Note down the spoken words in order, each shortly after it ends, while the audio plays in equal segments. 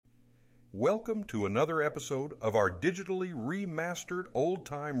Welcome to another episode of our digitally remastered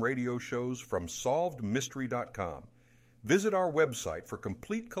old-time radio shows from SolvedMystery.com. Visit our website for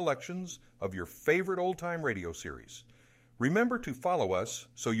complete collections of your favorite old-time radio series. Remember to follow us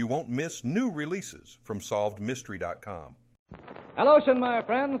so you won't miss new releases from SolvedMystery.com. Hello, my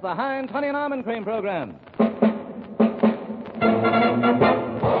friends, the Heinz Honey and Almond Cream Program.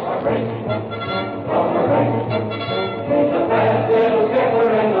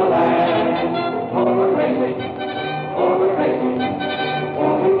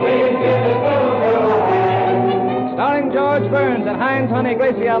 Starring George Burns and Heinz Honey,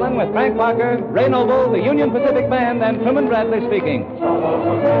 Gracie Allen, with Frank Parker, Ray Noble, the Union Pacific Band, and Truman Bradley speaking. A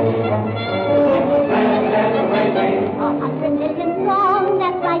tradition strong,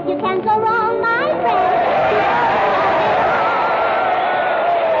 that's right, you can't go wrong, my friend.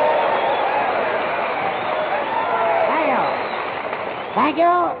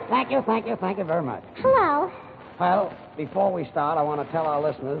 Thank you very much. Hello. Well, before we start, I want to tell our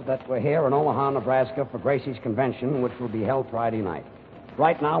listeners that we're here in Omaha, Nebraska for Gracie's convention, which will be held Friday night.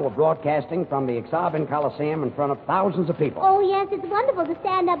 Right now, we're broadcasting from the Exarban Coliseum in front of thousands of people. Oh, yes, it's wonderful to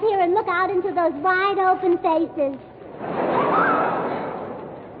stand up here and look out into those wide-open faces.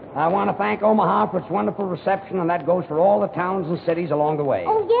 I want to thank Omaha for its wonderful reception, and that goes for all the towns and cities along the way.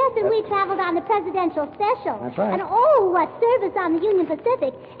 Oh, yes, and we traveled on the presidential special. That's right. And oh, what service on the Union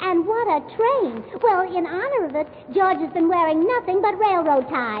Pacific, and what a train. Well, in honor of it, George has been wearing nothing but railroad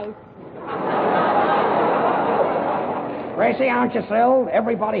ties. Gracie, aren't you thrilled?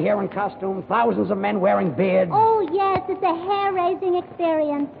 Everybody here in costume, thousands of men wearing beards. Oh, yes, it's a hair-raising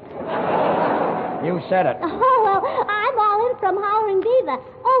experience. You said it. Oh, well, I'm all in from Howling Beaver.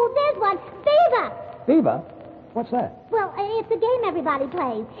 Oh, there's one. Beaver! Beaver? What's that? Well, it's a game everybody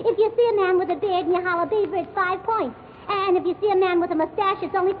plays. If you see a man with a beard and you holler Beaver, it's 5 points. And if you see a man with a mustache,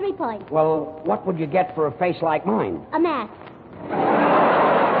 it's only 3 points. Well, what would you get for a face like mine? A mask.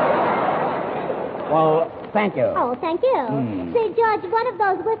 Well, thank you. Oh, thank you. Say, George, one of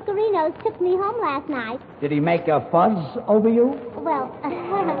those whiskerinos took me home last night. Did he make a fuzz over you? Well, I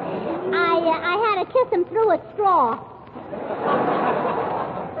had to kiss him through a straw.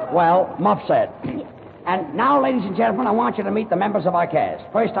 Well, Muff said. And now, ladies and gentlemen, I want you to meet the members of our cast.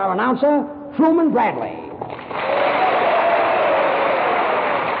 First, our announcer, Truman Bradley.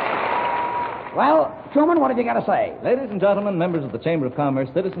 Well, Truman, what have you got to say? Ladies and gentlemen, members of the Chamber of Commerce,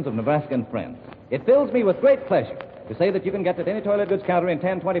 citizens of Nebraska and friends, it fills me with great pleasure to say that you can get at any toilet goods counter in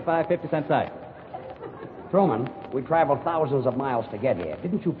 10, 25, 50-cent sizes. Truman, we traveled thousands of miles to get here.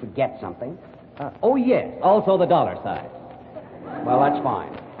 Didn't you forget something? Oh, yes, also the dollar size. Well, that's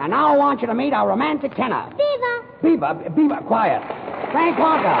fine. And now I want you to meet our romantic tenor. Beaver! Beaver, quiet. Frank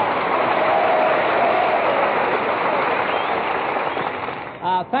Parker.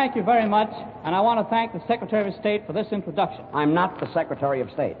 Thank you very much, and I want to thank the Secretary of State for this introduction. I'm not the Secretary of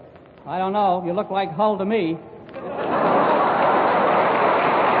State. I don't know. You look like Hull to me.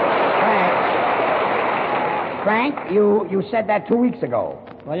 Frank, you said that 2 weeks ago.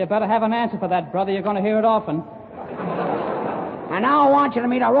 Well, you better have an answer for that, brother. You're going to hear it often. And now I want you to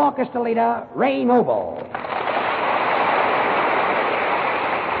meet our orchestra leader, Ray Noble.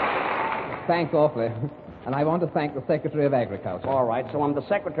 Thanks awfully. And I want to thank the Secretary of Agriculture. All right, so I'm the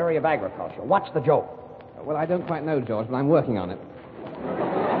Secretary of Agriculture. What's the joke? Well, I don't quite know, George, but I'm working on it.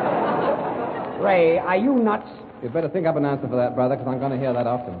 Ray, are you nuts? You'd better think up an answer for that, brother, because I'm going to hear that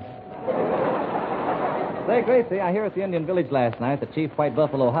often. Say, Gracie, I hear at the Indian village last night that Chief White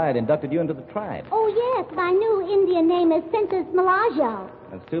Buffalo Hyde inducted you into the tribe. Oh, yes, my new Indian name is Princess Malajo.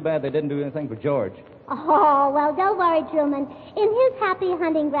 It's too bad they didn't do anything for George. Oh, well, don't worry, Truman. In his happy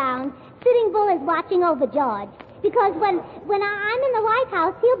hunting ground, Sitting Bull is watching over George. Because when I'm in the White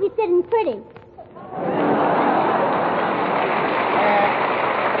House, he'll be sitting pretty.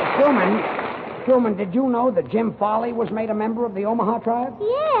 Truman, did you know that Jim Farley was made a member of the Omaha tribe?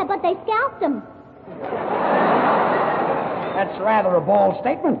 Yeah, but they scalped him. That's rather a bold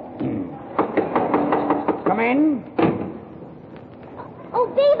statement. Come in. Oh,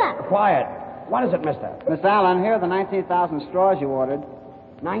 Beaver! Quiet. What is it, mister? Miss Allen, here are the 19,000 straws you ordered.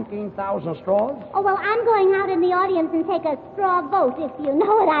 19,000 straws? Oh, well, I'm going out in the audience and take a straw vote, if you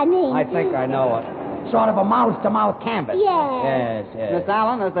know what I mean. I think I know it. Sort of a mouth-to-mouth canvas. Yes. Yes. Miss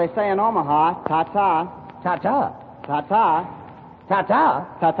Allen, as they say in Omaha, ta-ta. Ta-ta. Ta-ta. Ta-ta.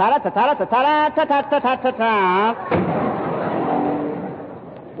 Ta-ta, ta-ta, ta-ta, ta-ta, ta-ta, ta-ta.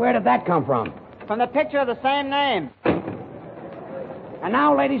 Where did that come from? From the picture of the same name. And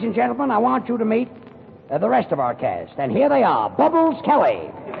now, ladies and gentlemen, I want you to meet the rest of our cast. And here they are, Bubbles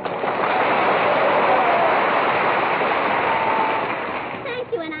Kelly.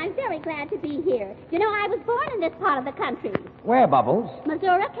 Thank you, and I'm very glad to be here. You know, I was born in this part of the country. Where, Bubbles?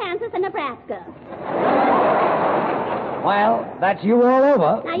 Missouri, Kansas, and Nebraska. Well, that's you all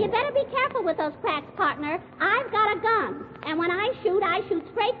over. Now, you better be careful with those cracks, partner. I've got a gun. And when I shoot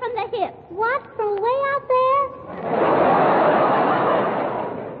straight from the hip. What? From way out there?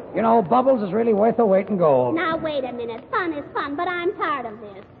 You know, Bubbles is really worth the weight in gold. Now, wait a minute. Fun is fun, but I'm tired of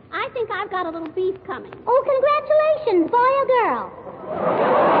this. I think I've got a little beef coming. Oh, congratulations, boy or girl?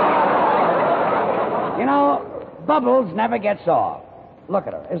 You know, Bubbles never gets off. Look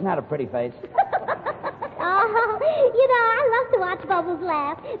at her. Isn't that a pretty face? Oh, you know, I love to watch Bubbles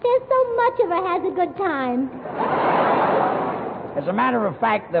laugh. There's so much of her has a good time. As a matter of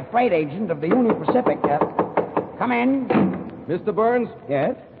fact, the freight agent of the Union Pacific... come in. Mr. Burns?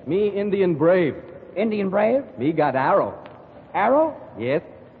 Yes? Me Indian Brave. Indian Brave? Me got arrow. Arrow? Yes?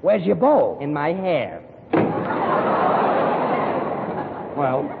 Where's your bow? In my hair.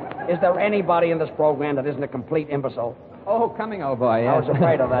 Well, is there anybody in this program that isn't a complete imbecile? Oh, coming, old boy, I yes. was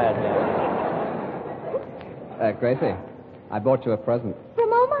afraid of that. Gracie, I bought you a present.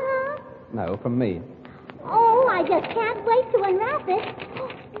 From Omaha? No, from me. Oh, I just can't wait to unwrap it.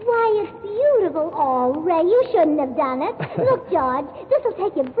 Why, it's beautiful. Oh, Ray, you shouldn't have done it. Look, George, this will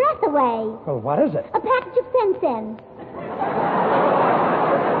take your breath away. Well, what is it? A package of Sen-Sen.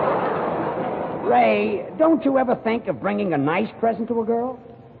 Ray, don't you ever think of bringing a nice present to a girl?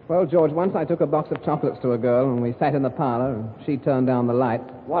 Well, George, once I took a box of chocolates to a girl, and we sat in the parlor, and she turned down the light.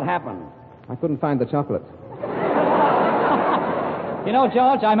 What happened? I couldn't find the chocolates. You know,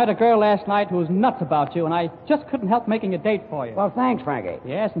 George, I met a girl last night who was nuts about you, and I just couldn't help making a date for you. Well, thanks, Frankie.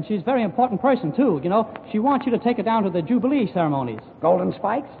 Yes, and she's a very important person, too. You know, she wants you to take her down to the Jubilee ceremonies. Golden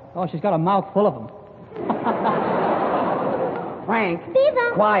spikes? Oh, she's got a mouth full of them. Frank.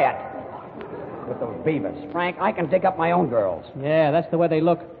 Beaver. Quiet. With those beavers. Frank, I can dig up my own girls. Yeah, that's the way they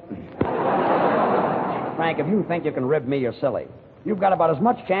look. Frank, if you think you can rib me, you're silly. You've got about as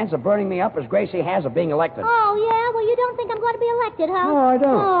much chance of burning me up as Gracie has of being elected. Oh, yeah? Well, you don't think I'm going to be elected, huh? No, I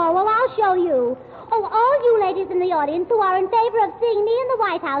don't. Oh, well, I'll show you. Oh, all you ladies in the audience who are in favor of seeing me in the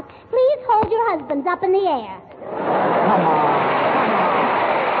White House, please hold your husbands up in the air. Come on.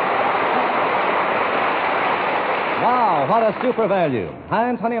 Wow, what a super value.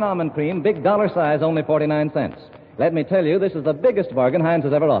 Heinz Honey and Almond Cream, big dollar size, only 49 cents. Let me tell you, this is the biggest bargain Heinz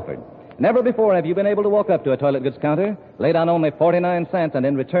has ever offered. Never before have you been able to walk up to a toilet goods counter, lay down only 49 cents, and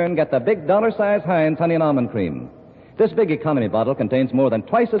in return get the big dollar size Heinz Honey and Almond Cream. This big economy bottle contains more than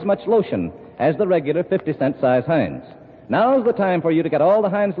twice as much lotion as the regular 50-cent size Heinz. Now's the time for you to get all the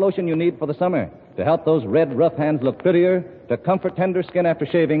Heinz lotion you need for the summer, to help those red, rough hands look prettier, to comfort tender skin after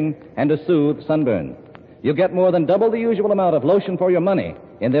shaving, and to soothe sunburn. You get more than double the usual amount of lotion for your money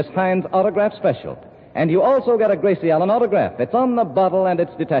in this Heinz Autograph Special. And you also get a Gracie Allen autograph. It's on the bottle and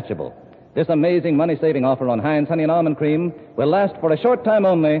it's detachable. This amazing money-saving offer on Heinz Honey and Almond Cream will last for a short time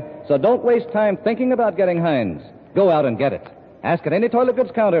only, so don't waste time thinking about getting Heinz. Go out and get it. Ask at any toilet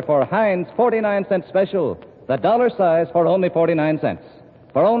goods counter for Heinz 49-cent special, the dollar size for only 49 cents.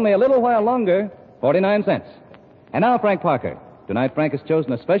 For only a little while longer, 49 cents. And now, Frank Parker. Tonight, Frank has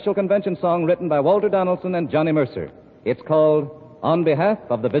chosen a special convention song written by Walter Donaldson and Johnny Mercer. It's called On Behalf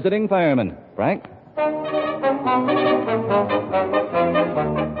of the Visiting Fireman. Frank?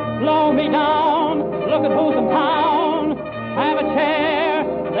 Blow me down, look at who's in town. Have a chair,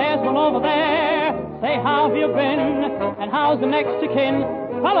 there's one over there. Say, how have you been, and how's the next of kin?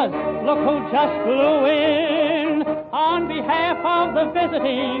 Fellas, look who just flew in. On behalf of the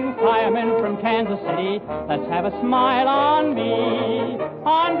visiting firemen from Kansas City, let's have a smile on me.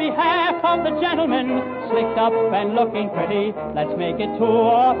 On behalf of the gentlemen, slicked up and looking pretty, let's make it 2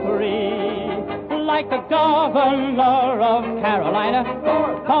 or 3. Like the governor of Carolina,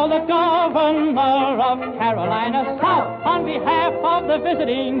 call the governor of Carolina South. On behalf of the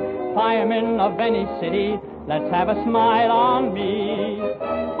visiting firemen of any city, let's have a smile on me.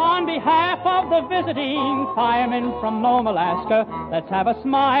 On behalf of the visiting firemen from Nome, Alaska, let's have a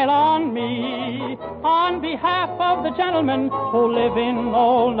smile on me. On behalf of the gentlemen who live in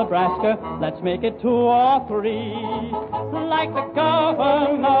old Nebraska, let's make it 2 or 3. Like the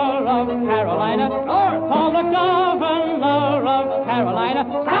governor of Carolina, call the governor of Carolina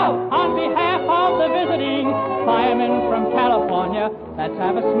South. On behalf of the visiting firemen from California, let's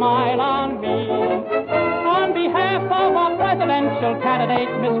have a smile on me. On behalf of our presidential candidate,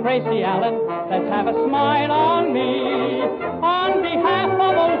 Miss Gracie Allen, let's have a smile on me. On behalf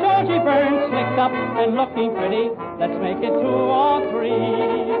of old Georgie Burns, slicked up and looking pretty, let's make it 2 or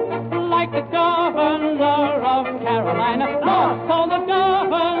 3. Like the governor of Carolina North, call the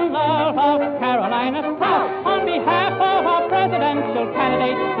governor of Carolina South. On behalf of our presidential presidential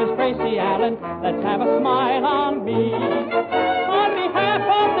candidate, Miss Gracie Allen. Let's have a smile on me. On behalf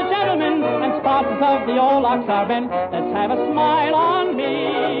of the gentlemen and sponsors of the old Oxarben, let's have a smile on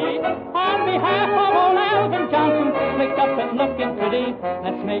me. On behalf of old Alvin Johnson, slicked up and looking pretty,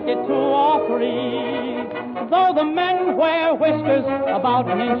 let's make it 2 or 3. Though the men wear whiskers about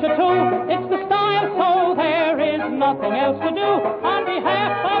an inch or 2, it's the style, so there is nothing else to do. On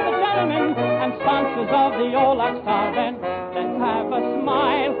behalf of the gentlemen and sponsors of the old Oxarben, let's have a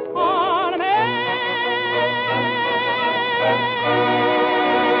smile on me.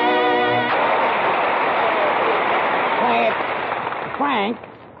 Frank,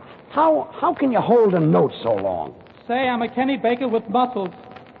 how can you hold a note so long? Say, I'm a Kenny Baker with muscles.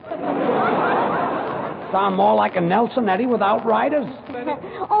 Sound more like a Nelson Eddy without riders.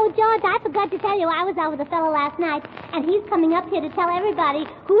 Oh, George, I forgot to tell you, I was out with a fellow last night, and he's coming up here to tell everybody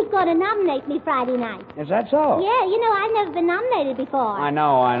who's going to nominate me Friday night. Is that so? Yeah, you know, I've never been nominated before. I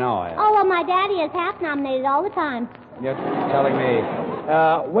know. Oh, well, my daddy is half nominated all the time. You're telling me.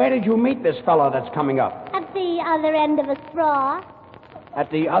 Where did you meet this fellow that's coming up? At the other end of a straw. At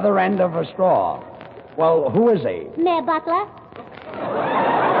the other end of a straw. Well, who is he? Mayor Butler.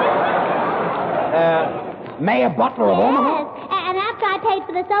 Mayor Butler of Omaha? Yes, and after I paid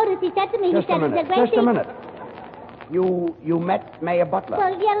for the sodas, he said to me, Just a minute. You met Mayor Butler?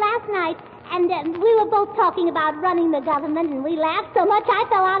 Well, yeah, last night, and we were both talking about running the government, and we laughed so much I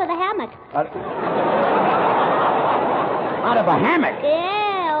fell out of the hammock. Out of a hammock?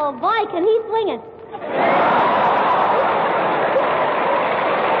 Yeah, oh boy, can he swing it.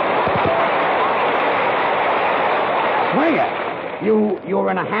 Swing it? You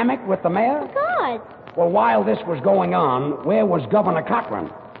were in a hammock with the mayor? Of course. Well, while this was going on, where was Governor Cochran?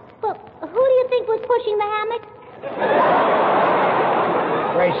 Well, who do you think was pushing the hammock?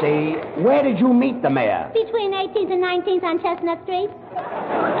 Gracie, where did you meet the mayor? Between 18th and 19th on Chestnut Street.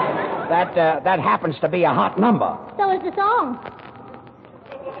 That happens to be a hot number. So is the song.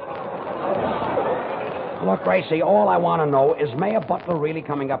 Look, Gracie, all I want to know is Mayor Butler really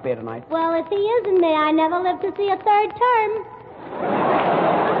coming up here tonight? Well, if he isn't, may I never live to see a third term.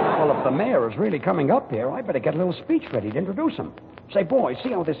 Well, if the mayor is really coming up here, I better get a little speech ready to introduce him. Say, boys,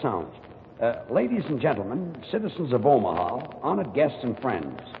 see how this sounds. Ladies and gentlemen, citizens of Omaha, honored guests and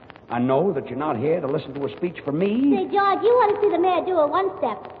friends, I know that you're not here to listen to a speech from me. Say, George, you want to see the mayor do a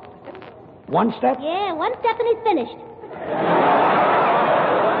one-step. One step? Yeah, one step and he's finished.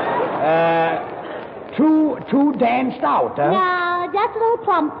 Too danced out, huh? No, just a little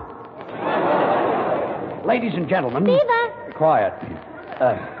plump. Ladies and gentlemen... Beaver. Quiet.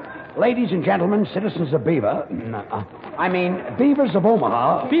 Ladies and gentlemen, citizens of Beaver... Beavers of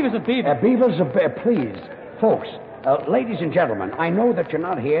Omaha... Beavers of Beaver. Beavers of... please, folks, ladies and gentlemen, I know that you're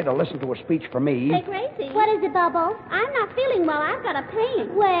not here to listen to a speech from me. Hey, Gracie. What is it, Bubble? I'm not feeling well. I've got a pain.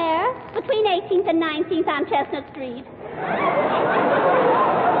 Where? Between 18th and 19th on Chestnut Street.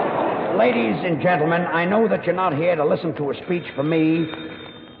 Ladies and gentlemen, I know that you're not here to listen to a speech from me.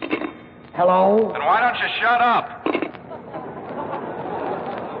 Hello? Then why don't you shut up?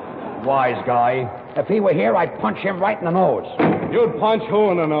 Wise guy. If he were here, I'd punch him right in the nose. You'd punch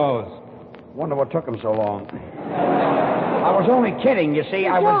who in the nose? Wonder what took him so long. I was only kidding, you see.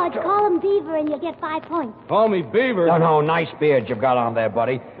 George, call him Beaver and you'll get 5 points. Call me Beaver. No, nice beard you've got on there,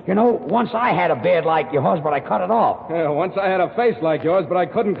 buddy. You know, once I had a beard like yours, but I cut it off. Yeah, once I had a face like yours, but I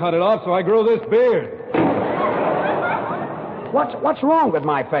couldn't cut it off, so I grew this beard. What's wrong with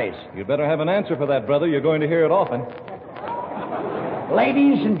my face? You'd better have an answer for that, brother. You're going to hear it often.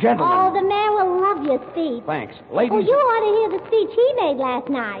 Ladies and gentlemen. Oh, the mayor will love your speech. Thanks. Ladies... Oh, you ought to hear the speech he made last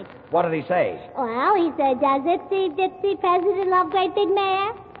night. What did he say? Well, he said, does Itsy Ditsy President love great big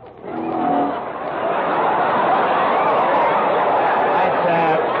mayor?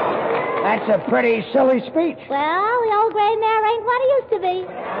 That's a pretty silly speech. Well, the old gray mare ain't what he used to be.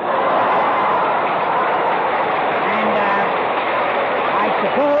 And,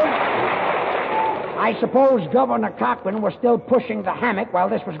 I suppose Governor Cochran was still pushing the hammock while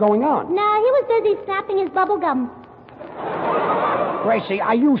this was going on. No, he was busy snapping his bubble gum. Gracie,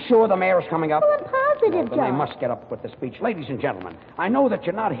 are you sure the mayor's coming up? Oh, I'm positive, Then I George. must get up with the speech. Ladies and gentlemen, I know that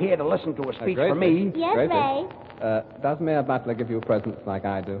you're not here to listen to a speech Gracie. from me. Yes, Gracie. Ray. Does Mayor Butler give you presents like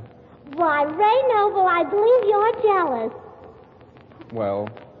I do? Why, Ray Noble, I believe you're jealous. Well,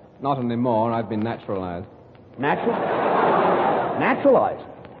 not anymore. I've been naturalized. Naturalized?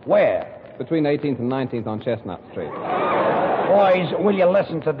 Where? Between 18th and 19th on Chestnut Street. Boys, will you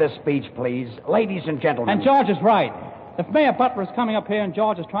listen to this speech, please? Ladies and gentlemen. And George is right. If Mayor Butler is coming up here and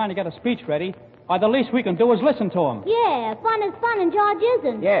George is trying to get a speech ready, why, the least we can do is listen to him. Yeah, fun is fun and George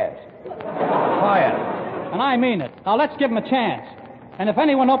isn't. Yes. Quiet. And I mean it. Now, let's give him a chance. And if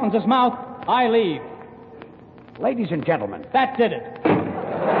anyone opens his mouth, I leave. Ladies and gentlemen. That did it.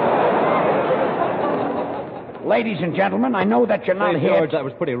 Ladies and gentlemen, I know that you're not Say, here. George, that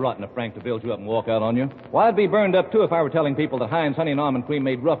was pretty rotten of Frank to build you up and walk out on you. Well, I'd be burned up, too, if I were telling people that Heinz Honey and Almond Cream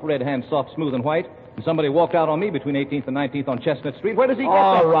made rough red hands soft, smooth, and white, and somebody walked out on me between 18th and 19th on Chestnut Street. Where does he get that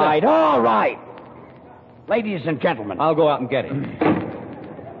All stuff? right. Ladies and gentlemen. I'll go out and get him.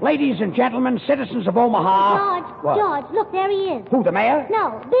 Ladies and gentlemen, citizens of Omaha. George, What? George, look, there he is. Who, the mayor?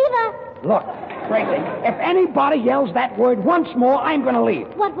 No, Beaver. Look, Gracie, if anybody yells that word once more, I'm going to leave.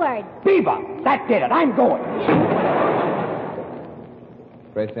 What word? Beaver. That did it. I'm going.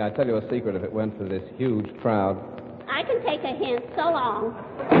 Gracie, I tell you a secret. If it weren't for this huge crowd. I can take a hint. So long.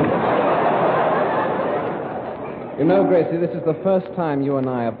 You know, Gracie, this is the first time you and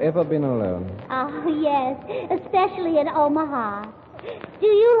I have ever been alone. Oh, yes, especially in Omaha. Do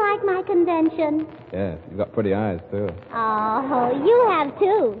you like my convention? Yes, you've got pretty eyes, too. Oh, you have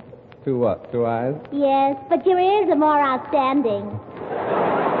too. Two what? 2 eyes? Yes, but your ears are more outstanding.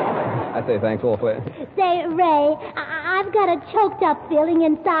 I say thanks awfully. Say, Ray, I've got a choked up feeling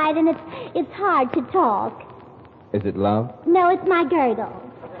inside, and it's hard to talk. Is it love? No, it's my gurgle.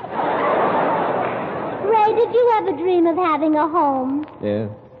 Ray, did you ever dream of having a home? Yes.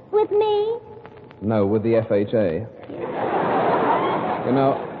 With me? No, with the FHA. You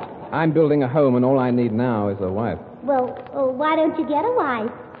know, I'm building a home, and all I need now is a wife. Well, why don't you get a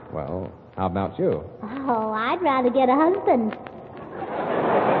wife? Well, how about you? Oh, I'd rather get a husband.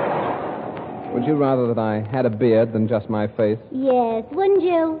 Would you rather that I had a beard than just my face? Yes, wouldn't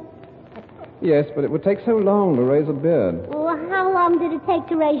you? Yes, but it would take so long to raise a beard. Well, how long did it take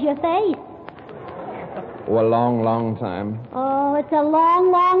to raise your face? Oh, a long, long time. Oh, it's a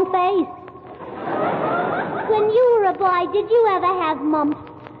long, long face. When you were a boy, did you ever have mumps?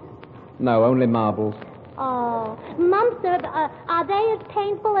 No, only marbles. Oh, mumps are they as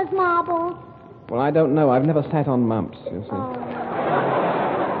painful as marbles? Well, I don't know. I've never sat on mumps, you see. Oh.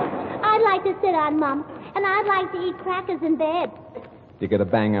 I'd like to sit on mumps, and I'd like to eat crackers in bed. Do you get a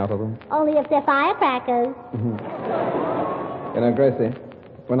bang out of them? Only if they're firecrackers. You know, Gracie,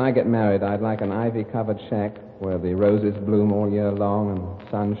 when I get married, I'd like an ivy-covered shack where the roses bloom all year long and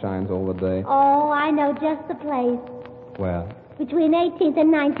sun shines all the day. Oh, I know just the place. Where? Between 18th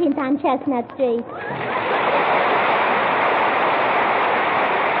and 19th on Chestnut Street.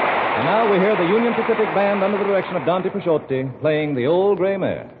 And now we hear the Union Pacific Band under the direction of Dante Pasciotti playing The Old Gray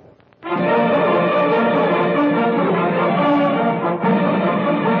Mare.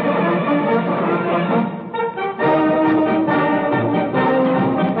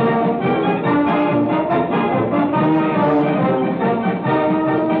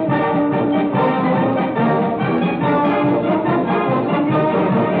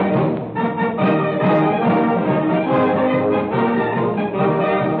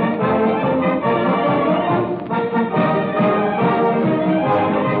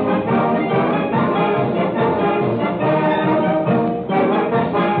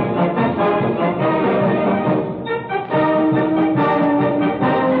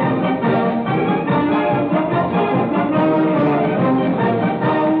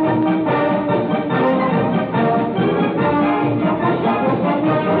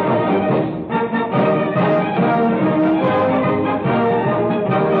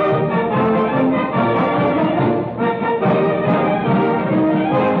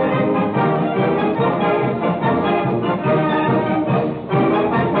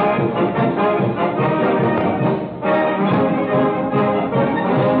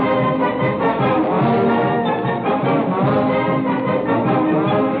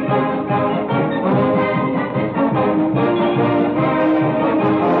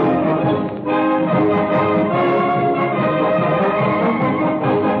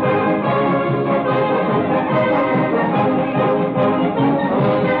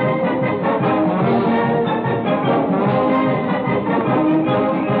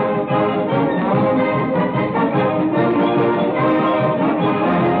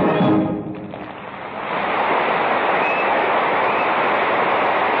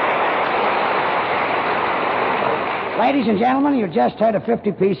 Ladies and gentlemen, you just heard a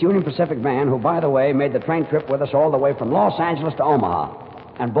 50-piece Union Pacific band who, by the way, made the train trip with us all the way from Los Angeles to Omaha.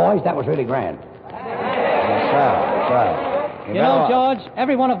 And, boys, that was really grand. Yes, sir. You know, George,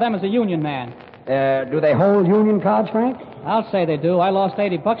 every one of them is a union man. Do they hold union cards, Frank? I'll say they do. I lost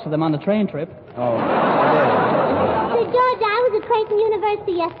 $80 to them on the train trip. Oh, Say, George, I was at Creighton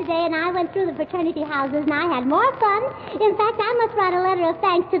University yesterday, and I went through the fraternity houses, and I had more fun. In fact, I must write a letter of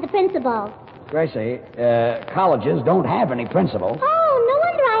thanks to the principal. Gracie, colleges don't have any principals. Oh, no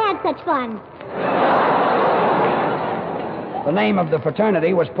wonder I had such fun. The name of the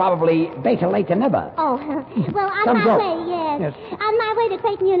fraternity was probably Beta Lata Nibba. Oh, well, on Some my joke. way, yes. Yes. On my way to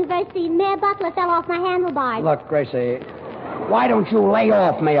Creighton University, Mayor Butler fell off my handlebars. Look, Gracie, why don't you lay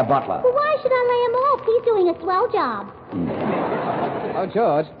off Mayor Butler? Well, why should I lay him off? He's doing a swell job. Oh,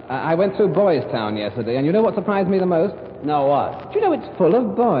 George, I went through Boys Town yesterday, and you know what surprised me the most? No, what? Do you know it's full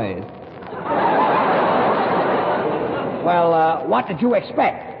of boys? Well, what did you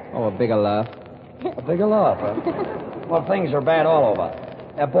expect? Oh, a bigger laugh. A bigger laugh, huh? Well, things are bad all over.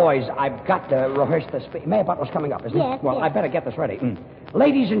 Boys, I've got to rehearse the speech. Mayor Butler's coming up, isn't he? Yes, Well, yes. I better get this ready.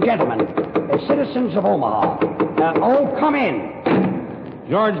 Ladies and gentlemen, citizens of Omaha, come in.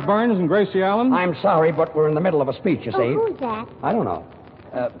 George Burns and Gracie Allen? I'm sorry, but we're in the middle of a speech, you see. Oh, who's that? I don't know.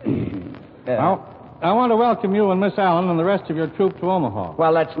 I want to welcome you and Miss Allen and the rest of your troop to Omaha.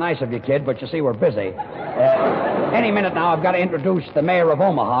 Well, that's nice of you, kid, but you see, we're busy. Any minute now, I've got to introduce the mayor of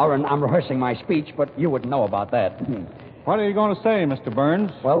Omaha, and I'm rehearsing my speech, but you wouldn't know about that. What are you going to say, Mr.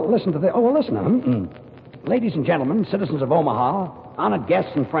 Burns? Well, listen to the... Oh, well, listen. Ladies and gentlemen, citizens of Omaha, honored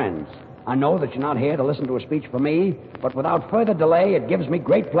guests and friends, I know that you're not here to listen to a speech from me, but without further delay, it gives me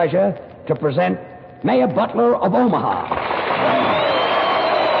great pleasure to present Mayor Butler of Omaha.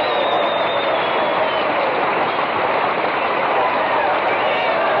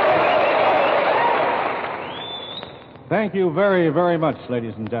 Thank you very, very much,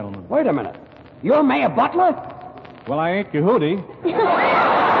 ladies and gentlemen. Wait a minute. You're Mayor Butler? Well, I ain't Yehudi.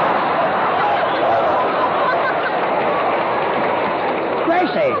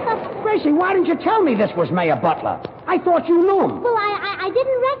 Gracie, why didn't you tell me this was Mayor Butler? I thought you knew him. Well, I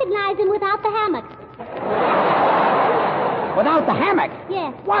didn't recognize him without the hammock. Without the hammock?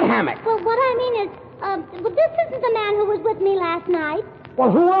 Yes. What hammock? Well, what I mean is, well, this isn't the man who was with me last night. Well,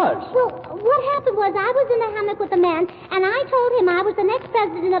 who was? Well, what happened was I was in the hammock with a man, and I told him I was the next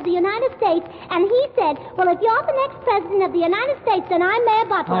president of the United States, and he said, well, if you're the next president of the United States, then I'm Mayor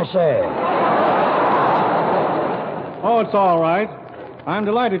Butler. I say. Oh, it's all right. I'm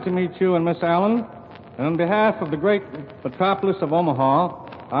delighted to meet you and Miss Allen. And on behalf of the great metropolis of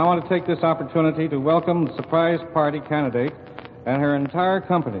Omaha, I want to take this opportunity to welcome the surprise party candidate and her entire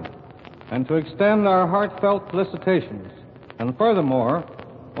company, and to extend our heartfelt felicitations. And furthermore,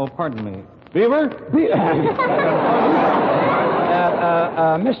 oh, pardon me, Beaver?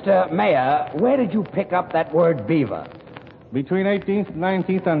 Mr. Mayor, where did you pick up that word beaver? Between 18th and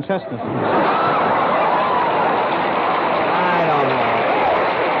 19th on Chestnut Street.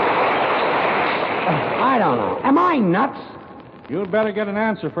 I don't know. Am I nuts? You'd better get an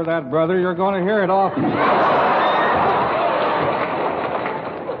answer for that, brother. You're going to hear it often.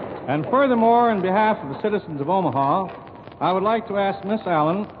 And furthermore, on behalf of the citizens of Omaha, I would like to ask Miss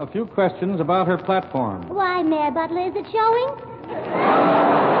Allen a few questions about her platform. Why, Mayor Butler, is it showing?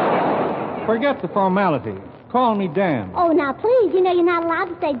 Forget the formality. Call me Dan. Oh, now, please, you know you're not allowed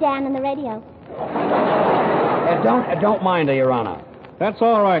to say Dan on the radio. Don't mind her, Your Honor. That's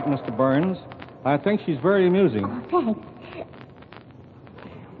all right, Mr. Burns. I think she's very amusing. Oh, thanks.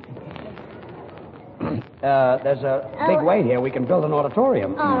 There's a big wait here. We can build an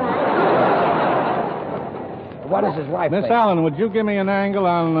auditorium. All right. What is his wife Miss think? Allen, would you give me an angle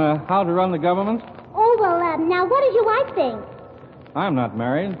on how to run the government? Oh, well, now, what does your wife think? I'm not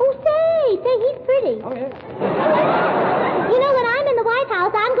married. Oh, say, he's pretty. Oh, yeah. You know, when I'm in the White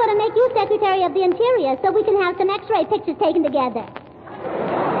House, I'm going to make you Secretary of the Interior so we can have some X-ray pictures taken together.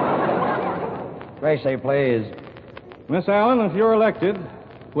 Gracie, please. Miss Allen, if you're elected,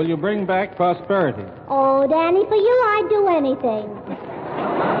 will you bring back prosperity? Oh, Danny, for you, I'd do anything.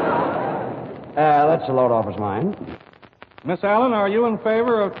 That's a load off his mind. Miss Allen, are you in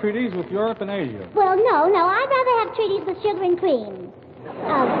favor of treaties with Europe and Asia? Well, no, I'd rather have treaties with sugar and cream.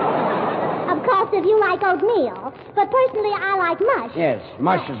 Of course, if you like oatmeal. But personally, I like mush. Yes,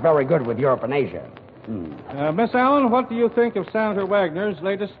 mush is very good with Europe and Asia. Miss Allen, what do you think of Senator Wagner's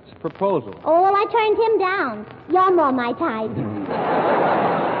latest proposal? Oh, well, I turned him down. You're more my type.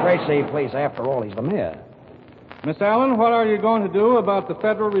 Gracie, please, after all, he's the mayor. Miss Allen, what are you going to do about the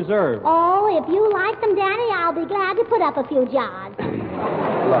Federal Reserve? Oh, if you like them, Danny, I'll be glad to put up a few jars.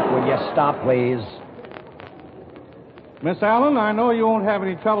 Look, will you stop, please? Miss Allen, I know you won't have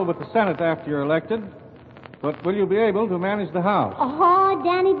any trouble with the Senate after you're elected, but will you be able to manage the House? Oh,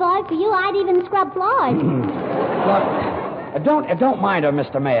 Danny boy, for you, I'd even scrub floors. Look, don't mind her,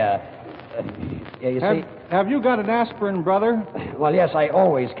 Mr. Mayor. You see... Have you got an aspirin, brother? Well, yes, I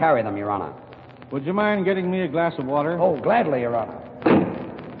always carry them, Your Honor. Would you mind getting me a glass of water? Oh, gladly, Your Honor.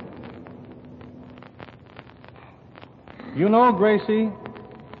 You know, Gracie,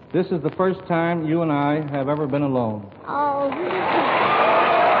 this is the first time you and I have ever been alone. Oh.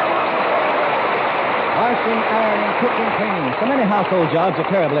 Washing, ironing, cooking, cleaning. So many household jobs are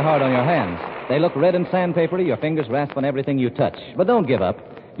terribly hard on your hands. They look red and sandpapery, your fingers rasp on everything you touch. But don't give up.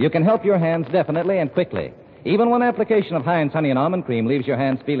 You can help your hands definitely and quickly. Even one application of Heinz Honey and Almond Cream leaves your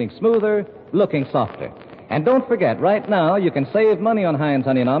hands feeling smoother, looking softer. And don't forget, right now, you can save money on Heinz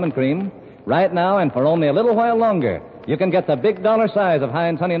Honey and Almond Cream. Right now, and for only a little while longer, you can get the big dollar size of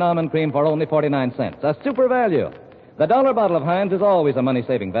Heinz Honey and Almond Cream for only 49 cents. A super value. The dollar bottle of Heinz is always a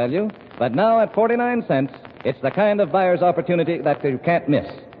money-saving value, but now at 49 cents, it's the kind of buyer's opportunity that you can't miss.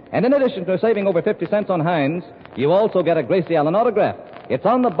 And in addition to saving over 50 cents on Heinz, you also get a Gracie Allen autograph. It's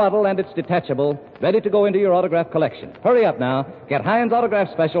on the bottle and it's detachable, ready to go into your autograph collection. Hurry up now. Get Heinz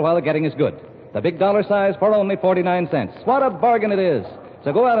Autograph Special while the getting is good. The big dollar size for only 49 cents. What a bargain it is.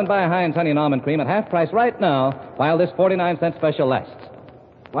 So go out and buy Heinz Honey and Almond Cream at half price right now while this 49-cent special lasts.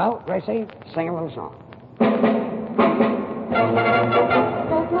 Well, Gracie, sing a little song.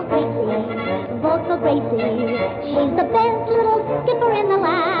 Vote for Gracie. She's the best little skipper in the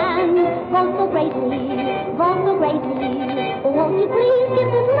land. Vote for Gracie. Vote for Gracie. Won't you please give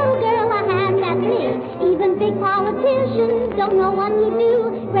this little girl a hand? That's me. Even big politicians don't know what we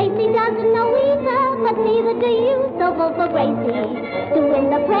do. Gracie doesn't know either, but neither do you. So vote for Gracie. To win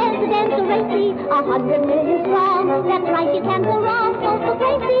the presidential race, 100 million strong. That's right, you can't go wrong. Vote for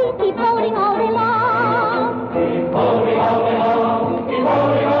Gracie. Keep voting all day long. Keep voting all day long. Keep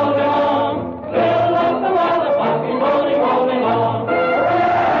voting all day long. Fill up the ballot box. Keep voting all day long.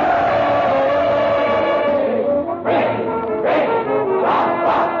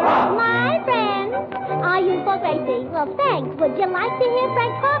 My friends, are you for Gracie? Well, thanks. Would you like to hear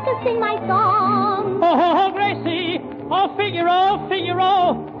Frank Hawkins sing my song? Oh, Gracie. Oh, Figaro,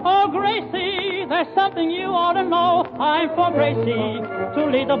 Figaro. Oh, Gracie, there's something you ought to know. I'm for Gracie to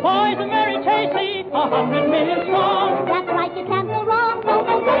lead the boys of Mary Chasey, 100 million strong. That's right, you can't go wrong. Vote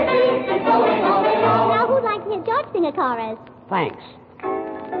for Gracie. Keep voting all day long. Now, who'd like to hear George sing a chorus? Thanks.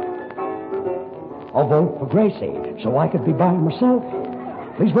 I'll vote for Gracie so I could be by myself.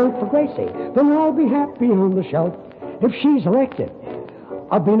 Please vote for Gracie. Then I'll be happy on the shelf. If she's elected,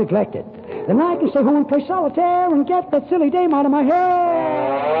 I'll be neglected. Then I can stay home and play solitaire and get that silly dame out of my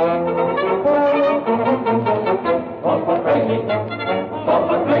hair. Vote for Gracie. Vote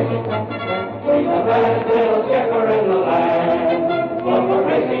for Gracie. She's the best little skipper in the land. Vote for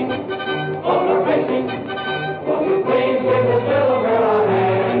Gracie. Vote for Gracie. Won't you please give this little girl a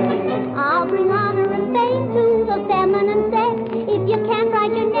hand? I'll bring honor and fame to the feminine sex. If you can't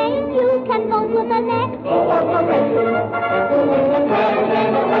write your name, you can vote with the next. Vote for Gracie. To win the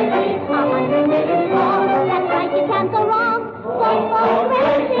presidential race, 100 million strong. That's right, you can't go wrong. Vote for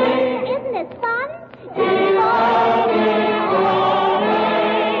Gracie. Isn't it fun?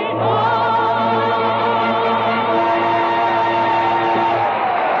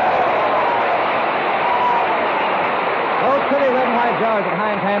 Those pretty red and white jars of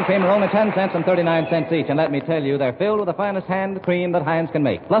Heinz hand cream are only 10 cents and 39 cents each. And let me tell you, they're filled with the finest hand cream that Heinz can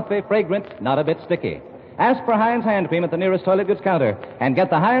make. Fluffy, fragrant, not a bit sticky. Ask for Heinz hand cream at the nearest toilet goods counter and get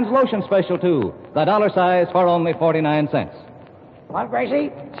the Heinz lotion special, too. The dollar size for only 49 cents. Well, Gracie,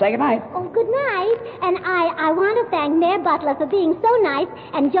 say goodnight. Oh, good night. And I want to thank Mayor Butler for being so nice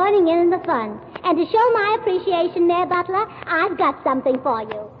and joining in the fun. And to show my appreciation, Mayor Butler, I've got something for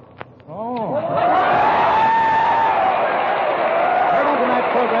you. Oh. Heard on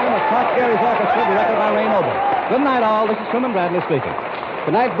tonight's program was Clark Gary's Orchestra, directed by Ray Noble. Good night, all. This is Truman Bradley speaking.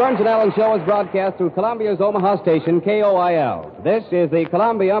 Tonight's Burns and Allen Show is broadcast through Columbia's Omaha station, KOIL. This is the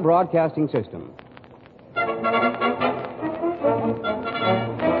Columbia Broadcasting System.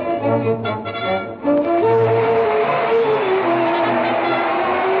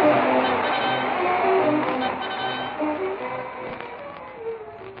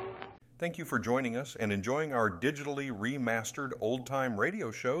 Thank you for joining us and enjoying our digitally remastered old-time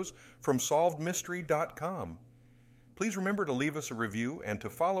radio shows from SolvedMystery.com. Please remember to leave us a review and to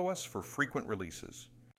follow us for frequent releases.